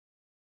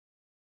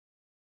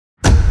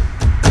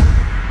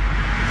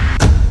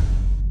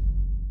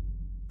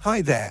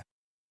Hi there.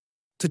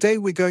 Today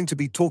we're going to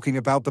be talking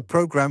about the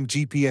program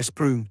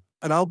GpsPrune,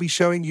 and I'll be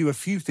showing you a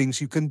few things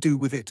you can do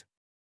with it.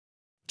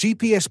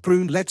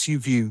 GpsPrune lets you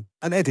view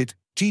and edit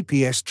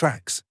GPS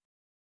tracks.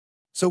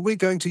 So we're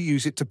going to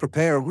use it to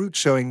prepare a route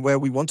showing where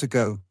we want to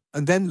go,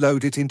 and then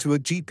load it into a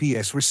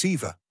GPS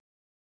receiver.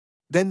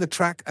 Then the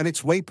track and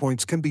its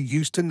waypoints can be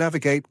used to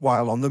navigate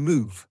while on the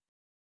move.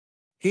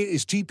 Here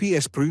is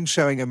GpsPrune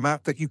showing a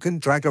map that you can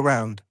drag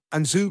around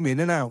and zoom in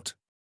and out.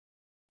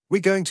 We're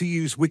going to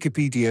use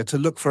Wikipedia to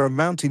look for a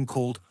mountain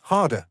called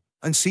Harder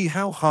and see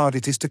how hard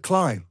it is to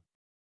climb.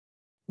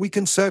 We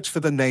can search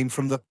for the name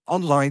from the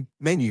Online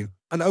menu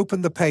and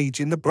open the page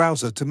in the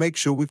browser to make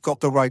sure we've got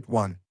the right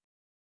one.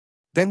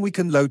 Then we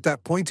can load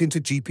that point into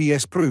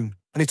GpsPrune,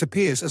 and it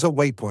appears as a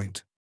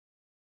waypoint.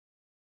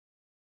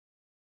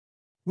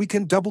 We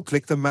can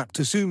double-click the map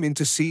to zoom in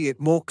to see it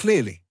more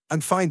clearly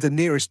and find the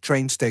nearest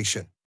train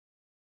station.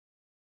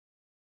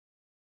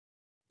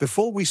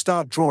 Before we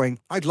start drawing,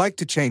 I'd like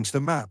to change the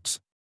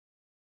maps.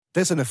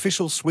 There's an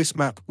official Swiss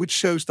map which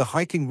shows the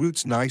hiking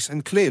routes nice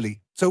and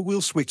clearly, so we'll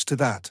switch to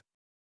that.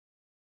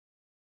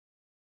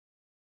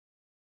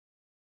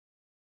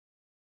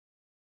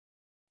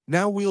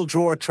 Now we'll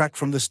draw a track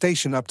from the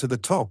station up to the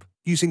top,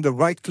 using the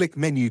right-click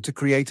menu to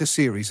create a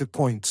series of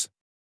points.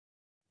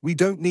 We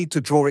don't need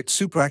to draw it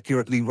super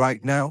accurately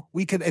right now,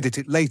 we can edit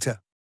it later.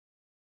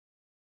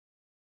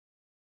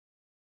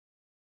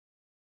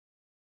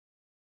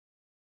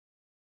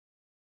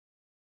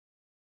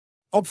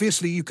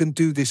 Obviously you can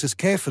do this as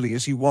carefully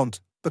as you want,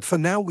 but for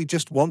now we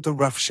just want a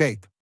rough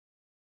shape.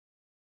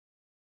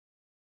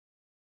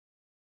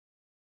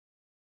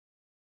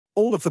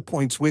 All of the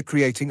points we're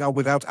creating are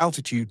without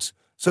altitudes,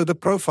 so the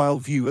profile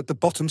view at the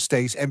bottom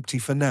stays empty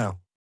for now.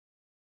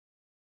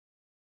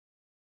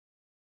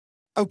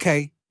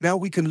 Okay, now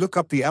we can look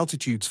up the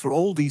altitudes for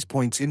all these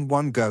points in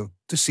one go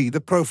to see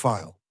the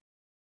profile.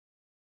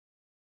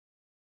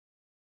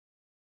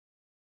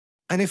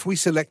 And if we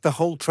select the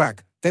whole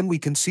track, then we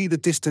can see the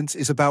distance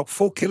is about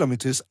 4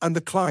 kilometers and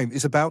the climb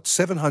is about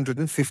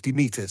 750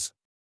 meters.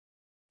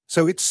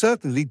 So it's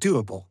certainly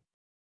doable.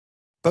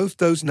 Both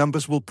those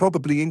numbers will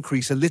probably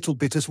increase a little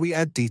bit as we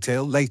add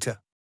detail later.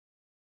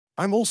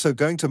 I'm also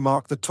going to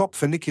mark the top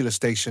funicular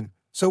station,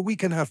 so we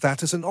can have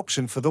that as an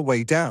option for the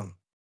way down.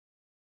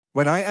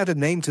 When I add a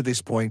name to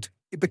this point,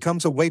 it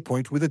becomes a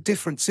waypoint with a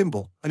different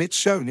symbol, and it's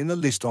shown in the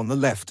list on the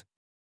left.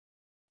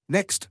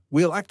 Next,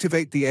 we'll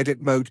activate the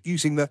edit mode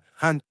using the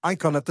hand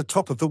icon at the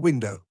top of the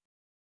window.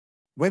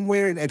 When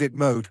we're in edit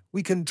mode,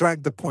 we can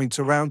drag the points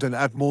around and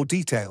add more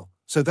detail,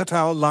 so that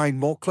our line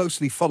more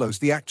closely follows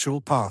the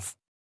actual path.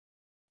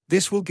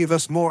 This will give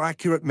us more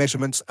accurate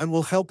measurements and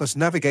will help us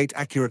navigate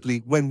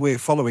accurately when we're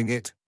following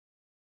it.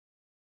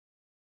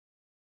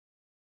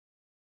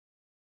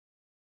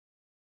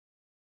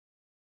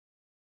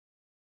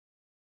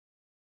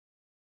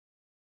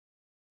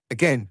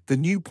 Again, the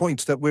new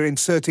points that we're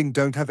inserting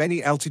don't have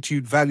any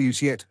altitude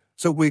values yet,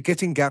 so we're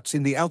getting gaps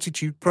in the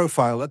altitude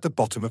profile at the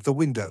bottom of the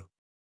window.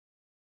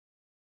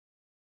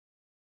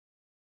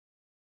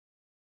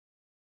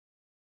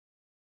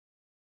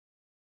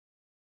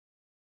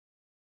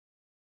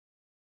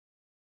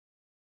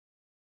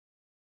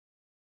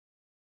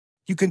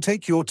 You can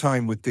take your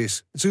time with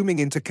this, zooming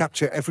in to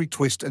capture every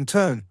twist and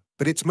turn,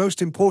 but it's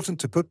most important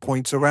to put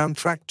points around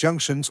track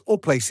junctions or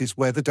places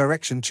where the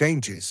direction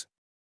changes.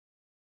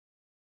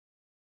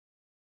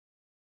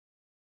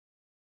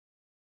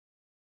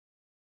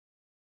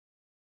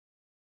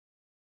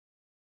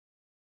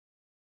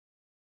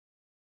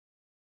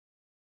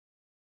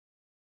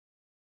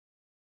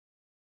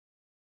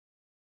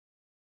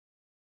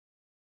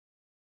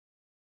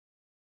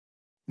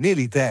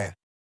 Nearly there.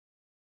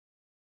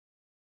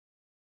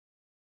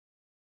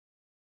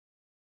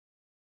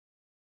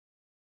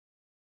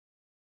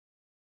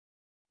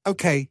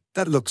 Okay,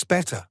 that looks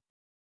better.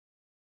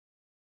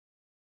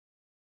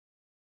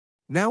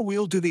 Now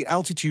we'll do the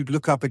altitude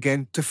lookup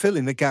again to fill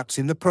in the gaps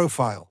in the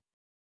profile.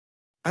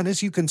 And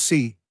as you can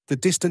see, the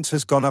distance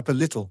has gone up a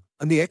little,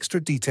 and the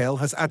extra detail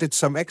has added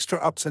some extra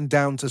ups and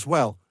downs as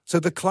well, so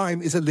the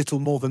climb is a little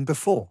more than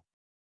before.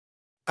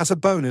 As a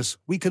bonus,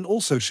 we can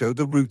also show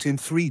the route in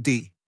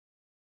 3D.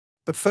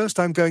 But first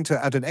I'm going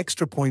to add an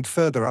extra point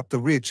further up the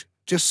ridge,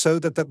 just so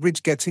that that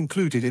ridge gets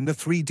included in the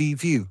 3D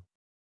view.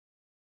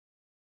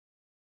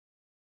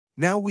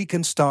 Now we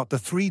can start the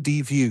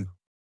 3D view.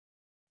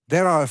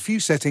 There are a few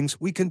settings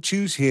we can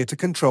choose here to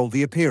control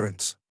the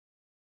appearance.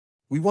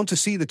 We want to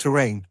see the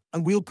terrain,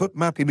 and we'll put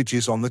map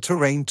images on the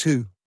terrain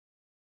too.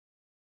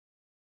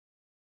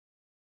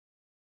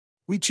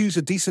 We choose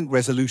a decent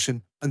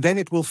resolution, and then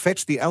it will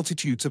fetch the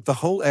altitudes of the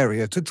whole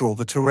area to draw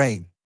the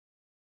terrain.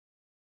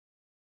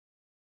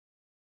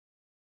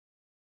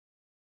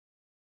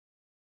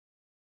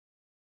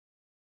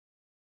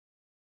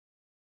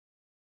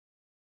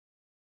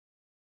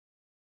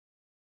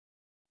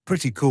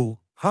 Pretty cool,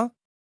 huh?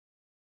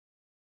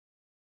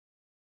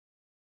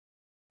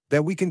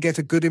 There we can get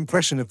a good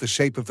impression of the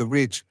shape of the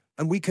ridge,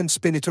 and we can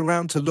spin it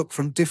around to look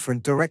from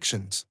different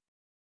directions.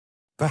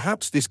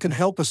 Perhaps this can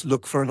help us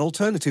look for an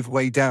alternative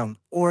way down,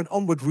 or an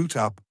onward route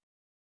up.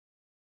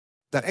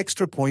 That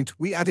extra point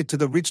we added to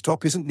the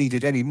ridgetop isn't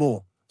needed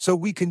anymore, so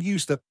we can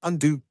use the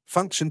undo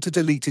function to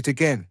delete it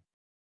again.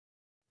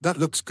 That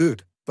looks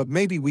good, but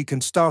maybe we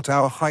can start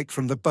our hike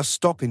from the bus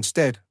stop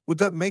instead. Would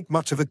that make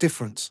much of a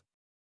difference?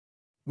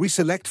 We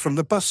select from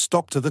the bus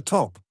stop to the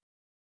top.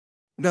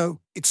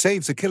 No, it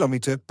saves a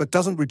kilometer but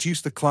doesn't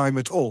reduce the climb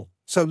at all,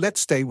 so let's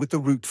stay with the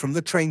route from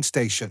the train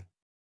station.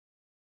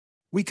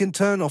 We can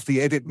turn off the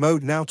edit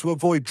mode now to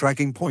avoid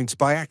dragging points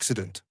by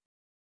accident.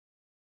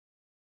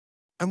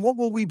 And what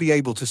will we be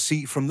able to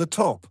see from the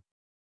top?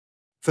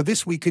 For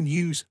this we can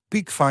use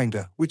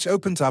PeakFinder, which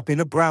opens up in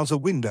a browser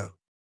window.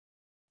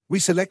 We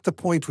select the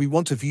point we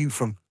want to view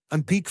from,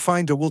 and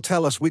PeakFinder will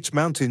tell us which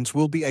mountains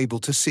we'll be able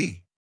to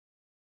see.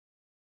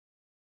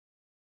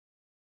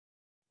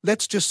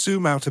 Let's just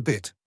zoom out a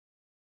bit.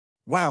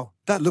 Wow,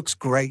 that looks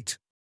great.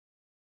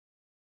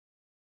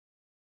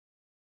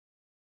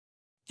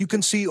 You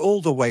can see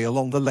all the way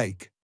along the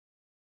lake.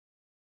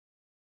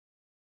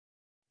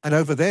 And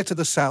over there to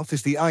the south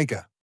is the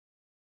Eiger.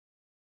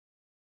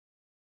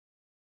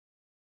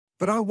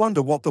 But I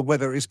wonder what the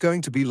weather is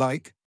going to be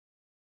like.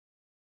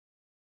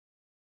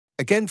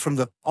 Again, from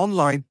the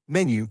online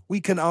menu, we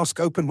can ask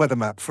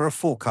OpenWeatherMap for a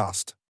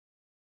forecast.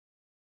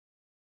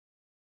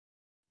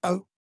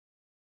 Oh,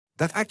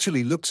 that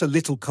actually looks a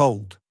little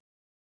cold.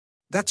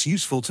 That's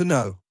useful to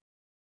know.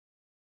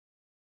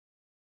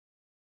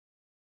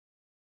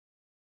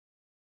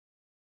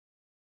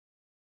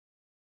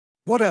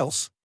 What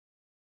else?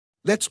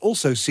 Let's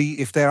also see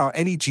if there are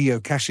any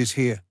geocaches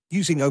here,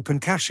 using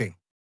OpenCaching.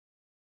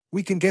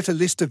 We can get a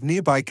list of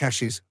nearby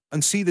caches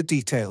and see the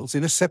details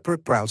in a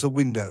separate browser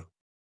window.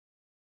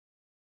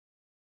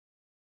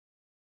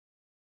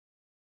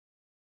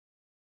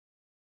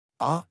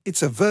 Ah,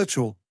 it's a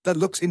virtual. That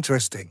looks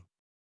interesting.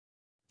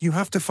 You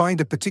have to find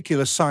a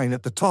particular sign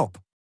at the top.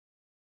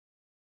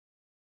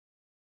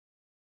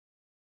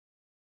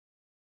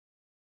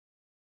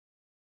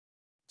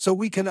 So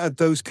we can add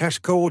those cache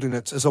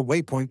coordinates as a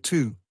waypoint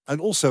too,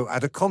 and also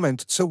add a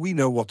comment so we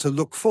know what to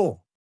look for.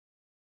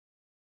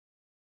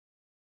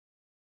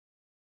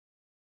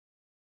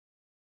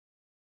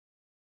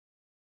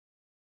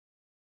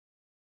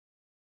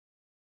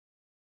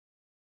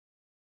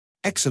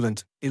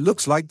 Excellent, it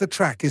looks like the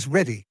track is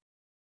ready.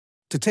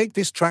 To take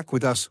this track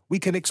with us, we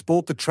can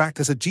export the track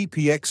as a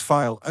GPX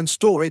file and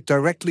store it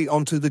directly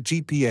onto the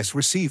GPS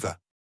receiver.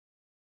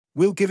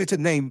 We'll give it a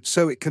name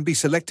so it can be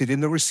selected in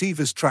the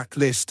receiver's track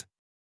list.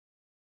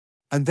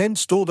 And then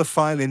store the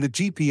file in the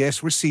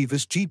GPS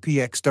receiver's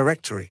GPX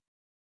directory.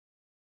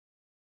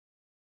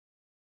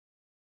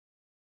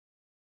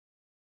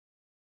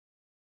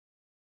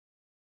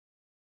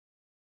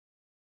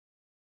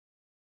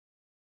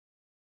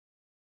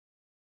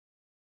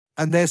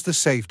 And there's the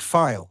saved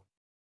file.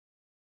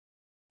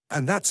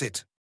 And that's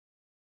it.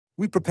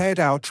 We prepared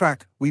our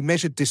track, we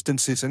measured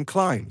distances and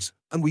climbs,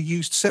 and we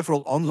used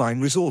several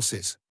online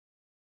resources.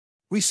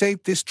 We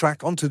saved this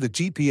track onto the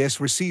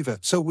GPS receiver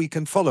so we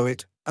can follow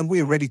it, and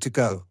we're ready to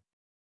go.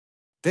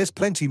 There's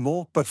plenty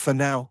more, but for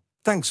now,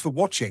 thanks for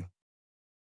watching.